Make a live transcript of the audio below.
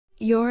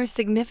Your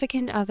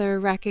significant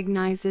other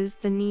recognizes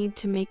the need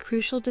to make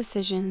crucial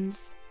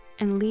decisions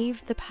and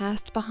leave the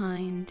past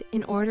behind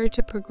in order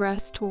to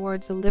progress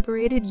towards a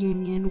liberated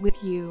union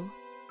with you.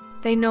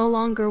 They no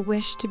longer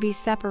wish to be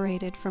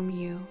separated from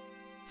you.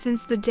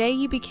 Since the day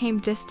you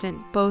became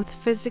distant both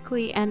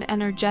physically and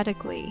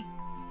energetically,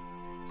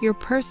 your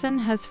person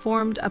has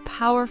formed a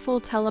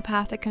powerful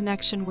telepathic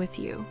connection with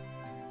you.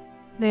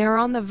 They are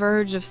on the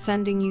verge of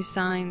sending you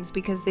signs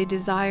because they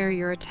desire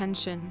your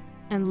attention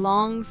and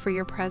long for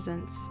your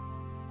presence.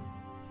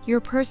 Your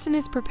person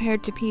is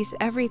prepared to piece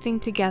everything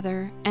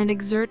together and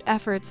exert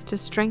efforts to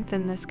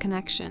strengthen this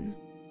connection.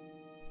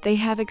 They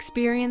have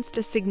experienced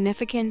a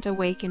significant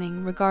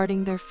awakening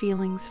regarding their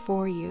feelings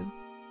for you.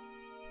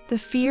 The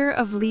fear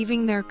of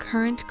leaving their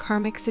current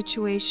karmic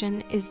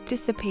situation is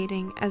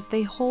dissipating as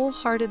they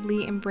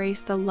wholeheartedly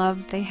embrace the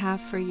love they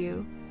have for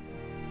you,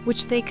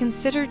 which they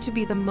consider to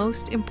be the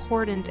most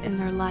important in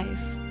their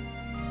life.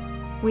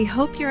 We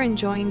hope you're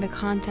enjoying the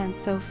content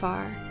so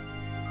far.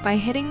 By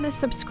hitting the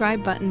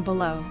subscribe button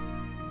below,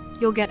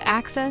 you'll get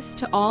access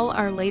to all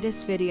our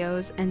latest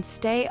videos and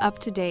stay up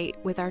to date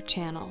with our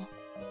channel.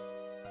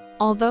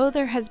 Although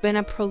there has been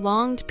a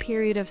prolonged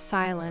period of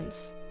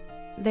silence,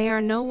 they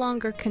are no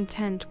longer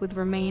content with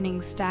remaining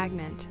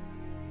stagnant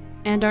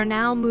and are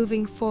now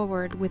moving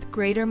forward with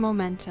greater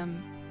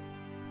momentum.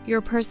 Your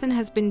person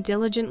has been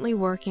diligently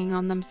working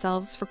on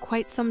themselves for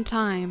quite some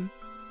time,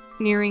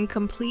 nearing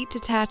complete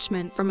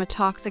detachment from a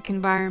toxic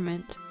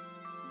environment.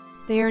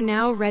 They are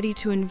now ready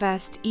to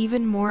invest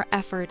even more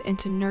effort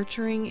into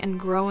nurturing and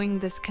growing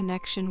this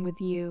connection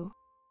with you.